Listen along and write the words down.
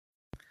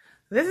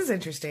This is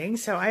interesting.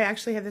 So I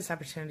actually had this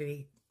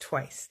opportunity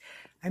twice.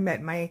 I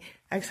met my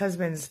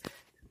ex-husband's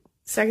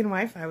second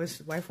wife. I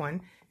was wife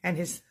one, and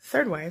his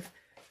third wife,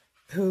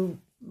 who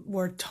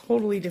were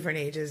totally different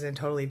ages and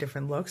totally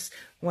different looks.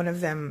 One of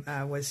them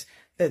was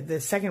the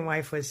second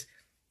wife was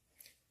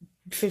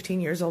 15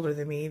 years older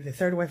than me. The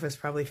third wife was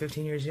probably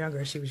 15 years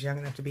younger. She was young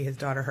enough to be his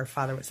daughter. Her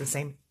father was the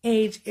same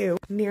age. Ew.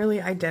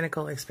 Nearly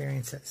identical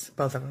experiences,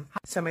 both of them.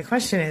 So my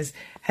question is,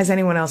 has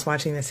anyone else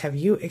watching this, have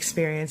you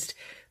experienced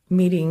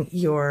meeting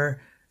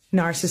your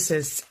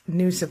narcissist's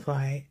new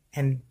supply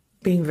and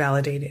being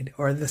validated,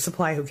 or the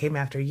supply who came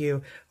after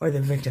you, or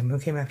the victim who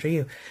came after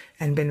you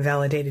and been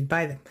validated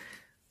by them?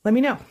 Let me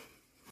know.